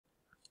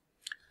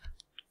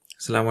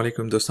السلام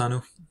علیکم دوستانو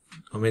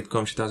امید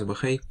کوم چې تاسو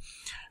بخیر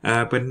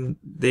په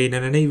دې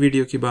نننۍ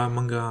ویډیو کې به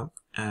موږ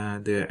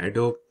د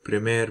Adobe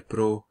Premiere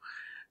Pro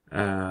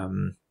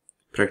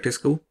پریکټیس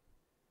کوو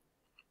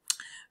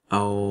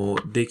او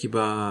دې کې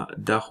به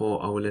دا خو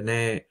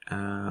اولنې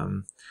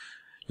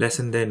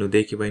لیسن دی نو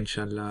دې کې به ان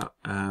شاء الله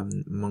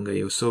موږ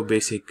یو څو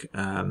بیسیک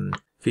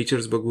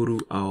فیچرز به ګورو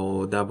او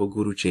دا به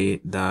ګورو چې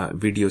دا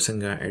ویډیو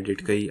څنګه ایډیټ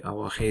کوي او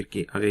اخر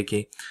کې هغه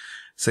کې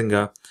څنګه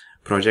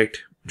پروجیکټ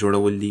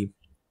جوړول دي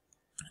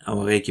او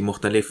هغه کې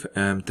مختلف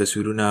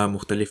تصویرونه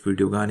مختلف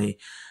ویډیوګانې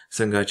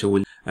څنګه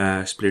چول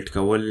سپلیټ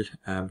کول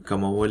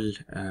کمول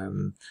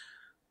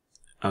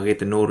هغه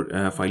ته نور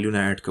فایلونه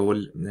اډ کول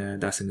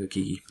دا څنګه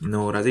کیږي نو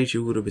راځي چې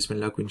وګورو بسم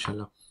الله کو ان شاء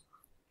الله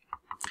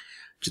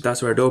چې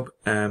تاسو Adobe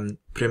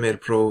Premiere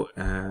Pro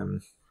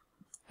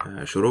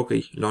شروع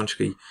کړئ لانچ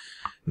کړئ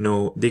نو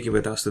دې کې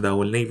به تاسو دا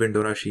اولنۍ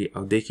وینډو راشي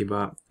او دې کې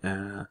به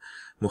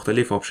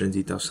مختلف آپشنز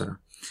دي تاسو سره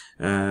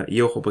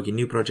یو خو پکې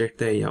نیو پروجیکټ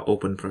دی یا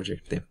اوپن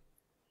پروجیکټ دی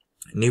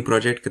نیو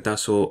پروجیکټ که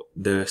تاسو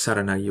د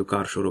سره نه یو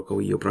کار شروع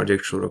کوئ یو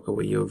پروجیکټ شروع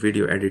کوئ یو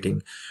ویډیو ایډیټینګ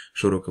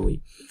شروع کوئ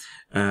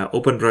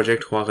اوپن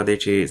پروجیکټ خو هغه دی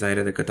چې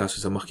ظاهره ده که تاسو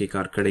څه مخکې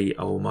کار کړی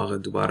او ماغه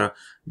دوباره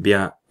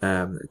بیا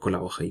کولا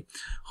وخی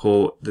خو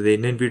د دې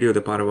نن ویډیو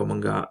دپاره به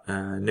موږ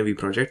نوي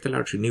پروجیکټ ته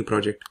لاړ شو نیو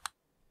پروجیکټ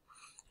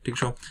ټیک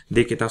شو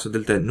دې کې تاسو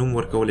دلته نوم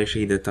ورکولی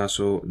شئ د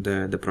تاسو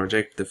د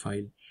پروجیکټ د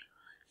فایل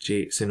چې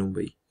څه نوم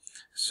به وي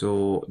سو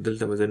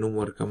دلته به زه نوم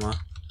ورکمه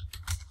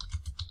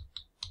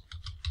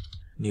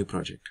نیو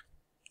پروجیکټ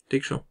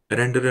ٹھیک شو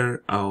رینډرر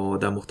او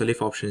دا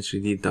مختلف آپشنز چې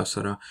دي تاسو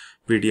سره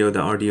ویډیو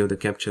د آډیو د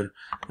کیپچر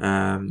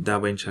دا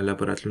به ان شاء الله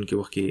په راتلونکي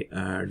وخت کې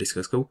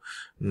ډیسکس کوو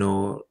نو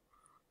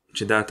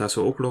چې دا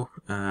تاسو وکړو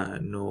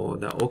نو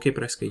دا اوکې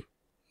پریس کړئ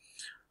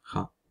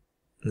ها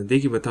نو دې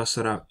کې به تاسو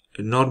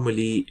سره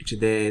نارملی چې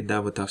دا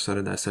به تاسو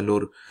سره دا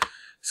څلور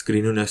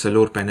سکرینونه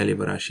څلور پینلې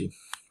به راشي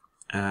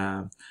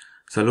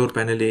څلور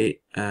پینلې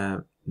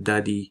دا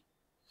دي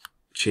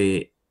چې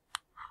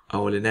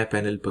اولنی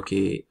پینل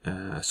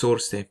پکې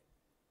سورس دی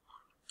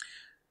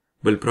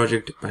بل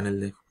پروجیکټ پینل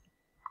دی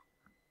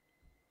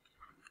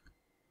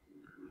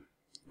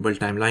بل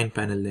ټایم لاین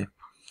پینل دی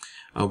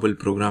او بل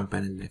پروګرام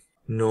پینل دی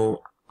نو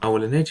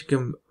اولنی چې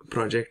کوم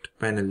پروجیکټ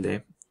پینل دی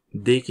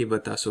دې کې به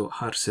تاسو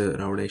هر څه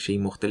راوړی شئ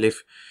مختلف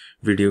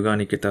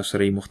ویډیوګانې کې تاسو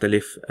سره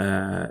مختلف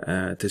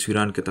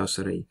تصویران کې تاسو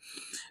سره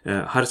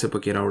هر څه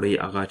پکې راوړئ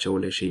هغه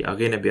اچولی شئ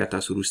هغې نه بیا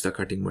تاسو وروسته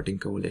کټینګ مټینګ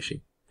کولی شئ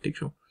ټیک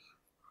شو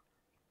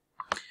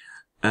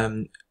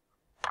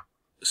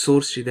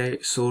سورس چې دی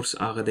سورس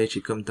هغه دی چې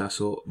کوم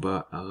تاسو به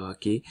هغه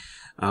کې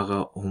هغه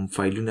هم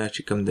فایلونه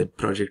چې کوم د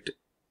پروجیکټ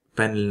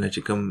پینل نه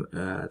چې کوم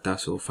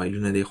تاسو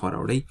فایلونه دی خو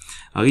راوړئ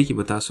هغې کې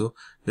به تاسو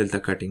دلته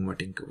کټینګ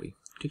مټینګ کوئ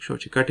ټیک شو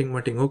چې کټینګ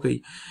مټینګ وکئ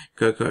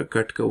که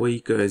کټ کوئ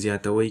که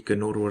زیاتوئ که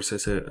نور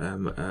ورسره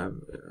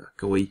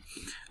کوئ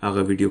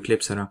هغه ویډیو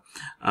کلیپ سره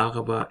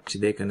هغه به چې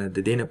دی که نه د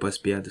دې نه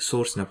پس بیا د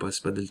سورس نه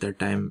پس به دلته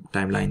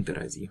ټایم لاین ته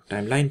راځي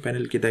ټایم لاین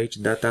پینل کې دی چې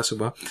دا تاسو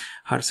به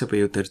هر څه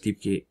په یو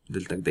ترتیب کې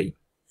دلته ږدئ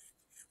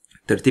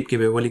ترتیب کې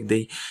به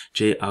ولیکدئ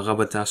چې هغه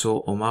به تاسو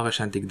هماغه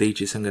شانتې ږدئ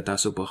چې څنګه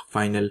تاسو په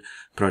فاینل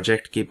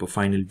پروجیکټ کې په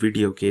فاینل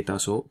ویډیو کې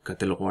تاسو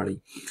کتل غواړئ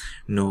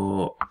نو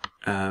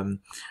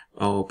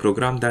او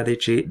پروګرام دا دی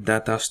چې دا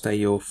تاسو ته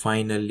یو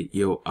فاینل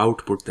یو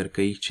آوټپوټ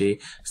درکوي چې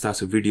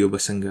ستاسو ویډیو به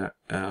څنګه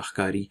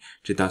ښکاري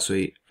چې تاسو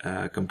یې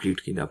کمپلیټ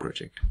کړي دا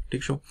پروجیکټ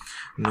ټیک شو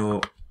نو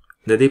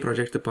د دې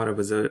پروجیکټ لپاره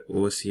به زه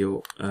اوس یو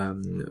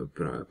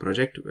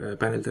پروجیکټ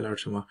پینل ته لاړ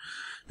شم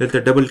دلته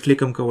ډبل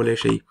کلیک هم کولی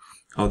شئ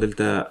او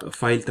دلته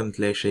فایل ته هم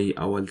تللی شئ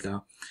او هلته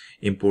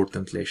امپورټ ته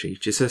هم تللی شئ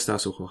چې څه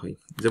ستاسو خوښوي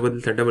زه به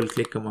دلته ډبل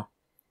کلیک کوم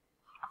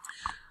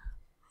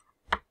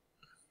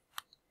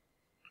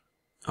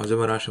او زه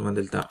به راشم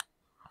دلته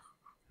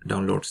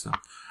ډاونلوډز ته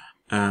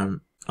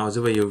او زه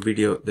به یو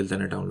ویډیو دلته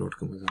نه ډاونلوډ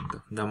کوم ځان ته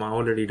دا ما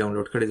اولرډي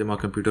ډاونلوډ کړې زما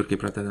کمپیوټر کې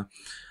پرته ده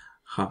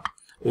ښه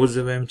اوس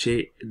زه وایم چې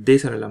دې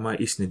سره له ما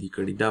هېڅ نه دي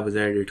کړي دا به زه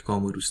ایډیټ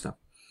کوم وروسته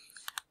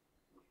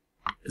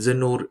زه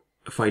نور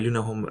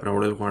فایلونه هم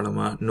راوړل غواړم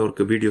نور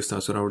که ویډیوز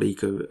تاسو راوړئ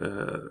که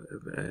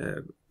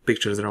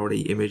پکچرز راوړئ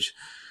ایمیج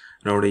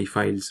راوړئ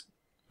فایلز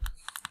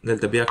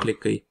دلته بیا کلیک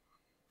کوئ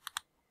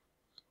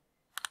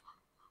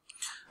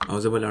او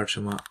زه به لاړ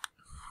شم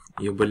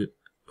یو بل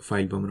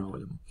فایل به هم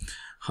راولم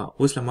ښه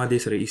اوس له ما دې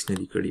سره هېڅ نه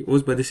دي کړي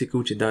اوس به داسې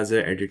کوو چې دا زه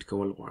ایډیټ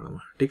کول غواړم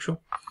ټیک شو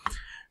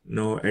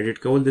نو ایډیټ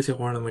کول داسې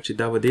غواړم چې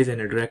دا به دې ځای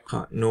نه ډایرکټ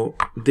نو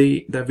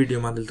دا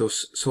ویډیو ما دلته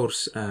سورس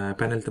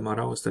پینل ته ما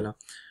راوستله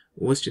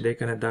اوس چې دی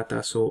که نه دا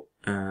تاسو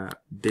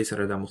دې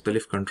سره دا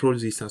مختلف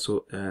کنټرولز دي ستاسو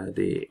د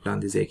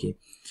لاندې ځای کې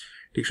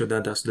ټیک شو دا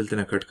تاسو دلته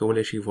نه کټ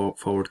کولی شئ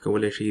فارورډ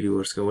کولی شئ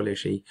ریورس کولی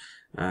شئ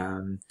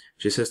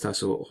چې څه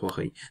ستاسو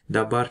خوښوي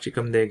دا بار چې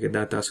کوم دی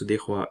دا تاسو دې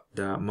خوا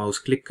دا ماوس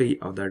کلیک کوئ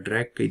او دا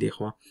ډریګ کوئ دې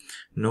خوا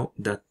نو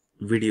دا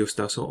ویډیو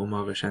ستاسو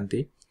هماغه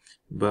شانتې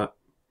به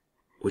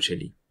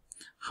وچلي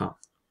ښه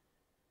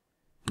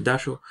دا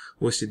شو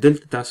اوس چې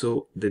دلته تاسو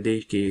د دې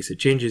کې څه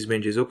چینجز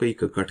وینجز وکئ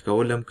که کټ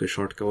کولم که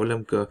شارټ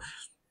کولم که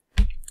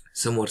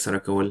سم ورسره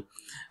کول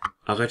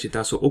هغه چې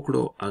تاسو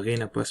وکړو هغې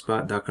نه پس به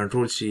دا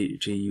کنټرول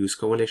چې یوز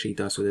کولی شئ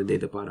تاسو د دې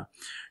دپاره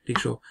ټیک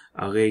شو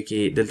هغې کې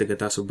دلته که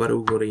تاسو بر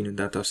وګورئ نو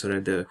دا تاسو سره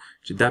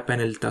چې دا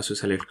پینل تاسو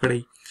سلیکټ کړئ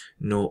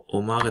نو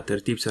هماغه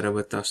ترتیب سره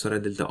به تاسو سره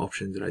دلته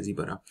آپشنز راځي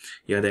بره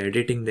یا د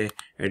ایډیټینګ دی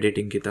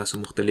ایډیټینګ کې تاسو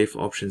مختلف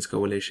آپشنز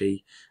کولی شئ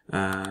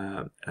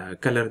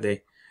کلر دی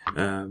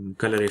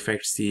کلر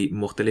افیکټس دي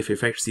مختلف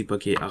افیکټس دي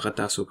پکې هغه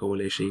تاسو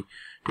کولی شئ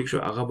ټیک شو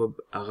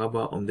هغه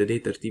به هم د دې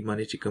ترتیب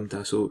باندې چې کوم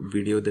تاسو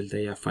ویډیو دلته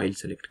یا فایل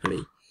سلیکټ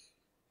کړئ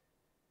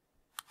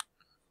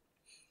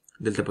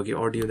دلته پکې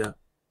آډیو ده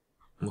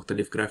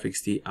مختلف ګرافیکس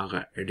دي هغه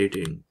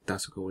ایډیټینګ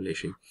تاسو کولی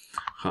شئ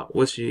ښه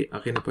اوس چې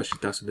هغې نه پس چې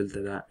تاسو دلته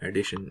دا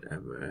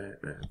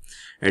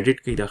ایډیټ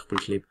کوئ دا خپل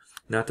کلیپ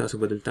دا تاسو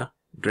به دلته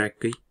ډریګ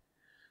کوئ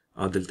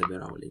او دلته بیا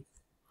راولئ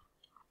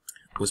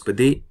اوس په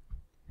دې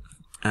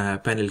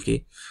پینل کې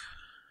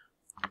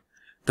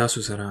تاسو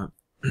سره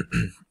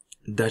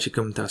دا چې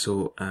کوم تاسو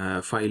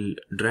فایل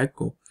ډریګ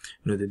کو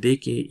نو د دې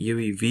کې یو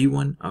وي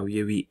V1 او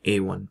یو وي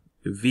A1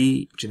 V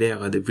چې دی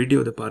هغه د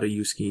ویډیو دپاره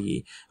یوز کیږي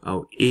او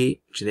A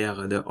چې دی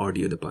هغه د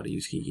آډیو دپاره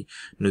یوز کیږي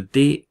نو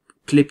دې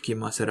کلیپ کې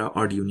ما سره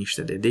آډیو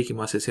نشته دی دې کې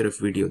ما سره صرف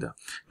ویډیو ده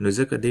نو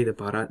ځکه دې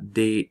دپاره د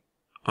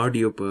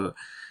آډیو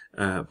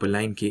په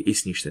لاین کې هیڅ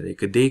نشته دی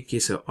که دې کې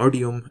څه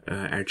آډیو هم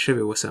اډ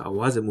شوی و څه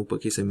اواز هم و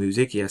پکې څه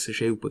میوزیک یا څه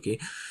شی و پکې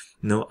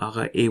نو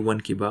هغه A1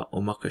 کې به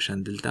هماغه شان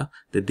دلته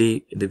د دې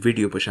د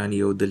ویډیو په شان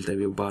یو دلته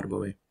یو بار به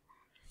وی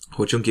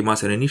خو چونکې ما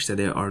سره نشته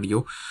دی آډیو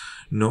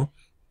نو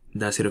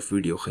دا صرف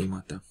ویډیو ښیي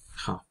ماته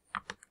ښه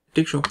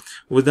ټیک شو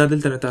اوس دا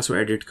دلته نه تاسو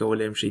ایډیټ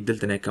کولی هم شئ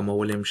دلته نه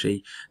کولی هم شئ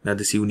دا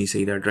داسې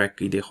ونیسئ دا ډریګ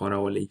کړئ دې خوا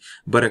راولئ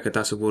بره که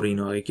تاسو ګورئ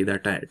نو هغې کې دا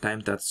ټایم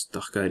تاسو ته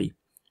ښکاري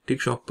ټیک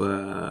شو په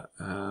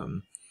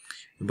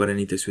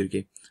برني تصویر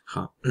کې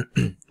ښه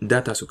دا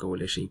تاسو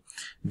کولی شئ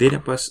دې نه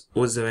پس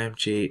اوس زه وایم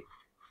چې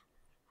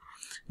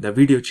دا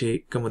ویډیو چې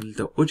کومه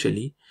دلته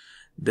وچلي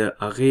د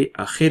هغې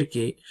اخر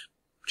کې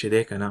چې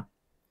دی که نه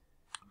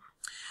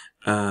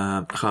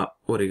ښه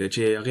اورېږه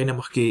چې هغې نه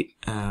مخکې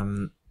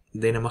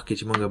دې نه مخکې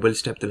چې موږ بل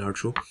سټپ ته لاړ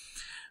شو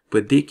په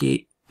دې کې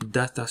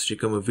دا تاسو چې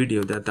کومه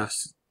ویډیو دا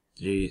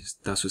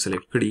تاسو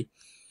سلیکټ کړي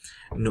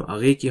نو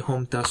هغې کې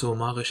هم تاسو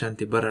هماغه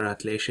شانتې بره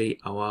راتلی شئ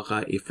او هغه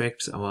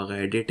افیکټس او هغه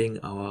ایډیټینګ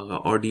او هغه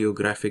آډیو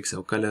ګرافیکس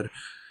او کلر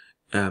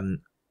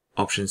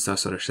آپشنز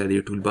تاسو سره شته دی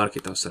ټول بار کې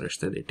تاسو سره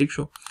شته دی ټیک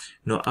شو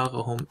نو هغه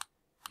هم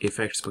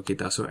افیکټس پکې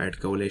تاسو اډ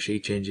کولی شئ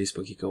چینجز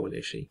پکې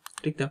کولی شئ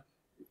ټیک ده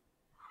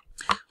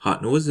ها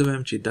نو اوس زه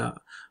وایم چې دا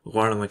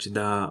غواړم چې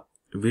دا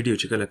ویډیو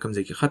چې کله کوم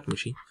ځای کې ختم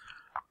شي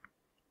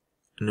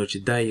نو چې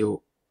دا یو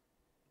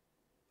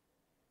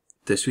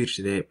تصویر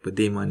چې دی په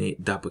دې معنی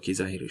دا پکې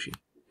ظاهر شي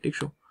ټیک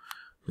شو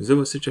زه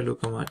به څه چلو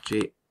کوم چې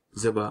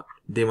زه به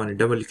دې باندې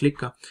ډبل کلیک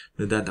کا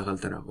نو دا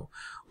دغلته راغو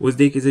اوس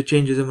دې کې زه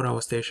چینجز هم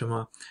راوستی شم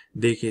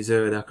دې کې زه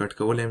دا کټ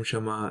کولی هم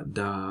شم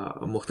دا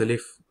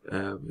مختلف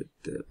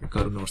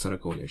کارونه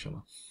ورسره کولی شم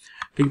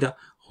ټیک ده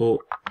خو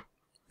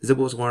زه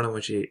به اوس غواړم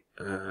چې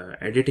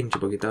ایډیټینګ چې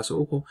پکې تاسو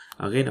وکړو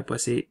هغې نه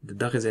پسې د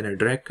دغې ځای نه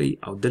ډریګ کوئ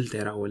او دلته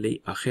یې راولئ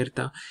اخر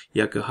ته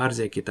یا که هر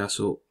ځای کې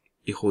تاسو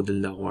ایښودل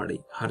دا غواړئ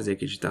هر ځای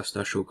کې چې تاسو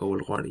دا شو کول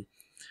غواړئ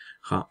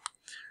ښه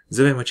زه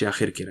وایم چې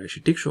اخر کې راشي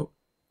ټیک شو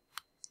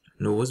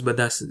نو اوس به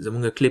دا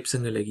زمونږ کلیپ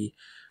څنګه لګي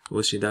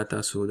اوس چې دا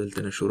تاسو دلته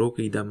نه شروع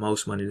کړئ دا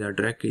ماوس باندې دا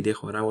ډریګ کړئ دې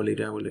خوا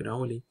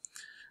راولئ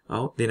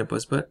او دې نه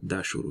پس به دا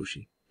شروع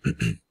شي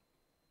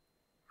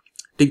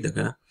ټیک ده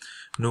که نه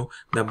نو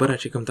دا بره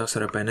چې کوم تاسو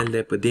سره پینل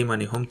دی په دې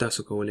باندې هم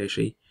تاسو کولی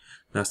شئ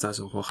دا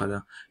ستاسو خوښه ده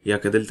یا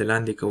که دلته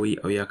لاندې کوئ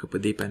او یا که په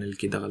دې پینل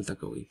کې دغلته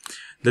کوئ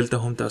دلته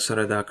هم تاسو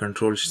سره دا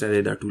کنټرول شته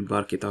دی دا ټول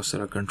بار کې تاسو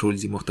سره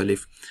کنټرول دي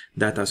مختلف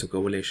دا تاسو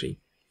کولی شئ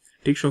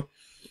ټیک شو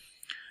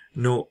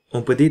نو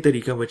په دې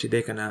طریقه به چې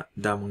دی که نه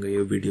دا موږ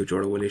یو ویډیو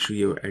جوړولی شو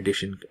یو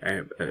ایډیشن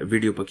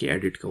ویډیو پکې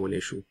ایډیټ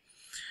کولی شو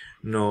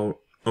نو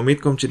امید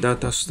کوم چې دا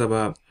تاسو ته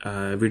به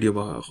ویډیو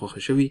به خوښه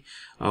شوي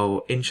او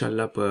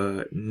انشاءالله په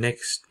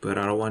نیکسټ په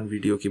راروان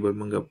ویډیو کې به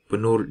موږ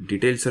په نور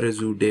ډیټیل سره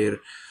ځو ډېر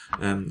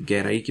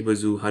ګهرایي کې به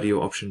ځو هر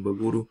یو آپشن به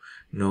ګورو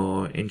نو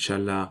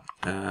انشاءالله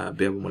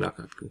بیا به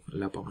ملاقات کوو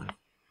الله پامان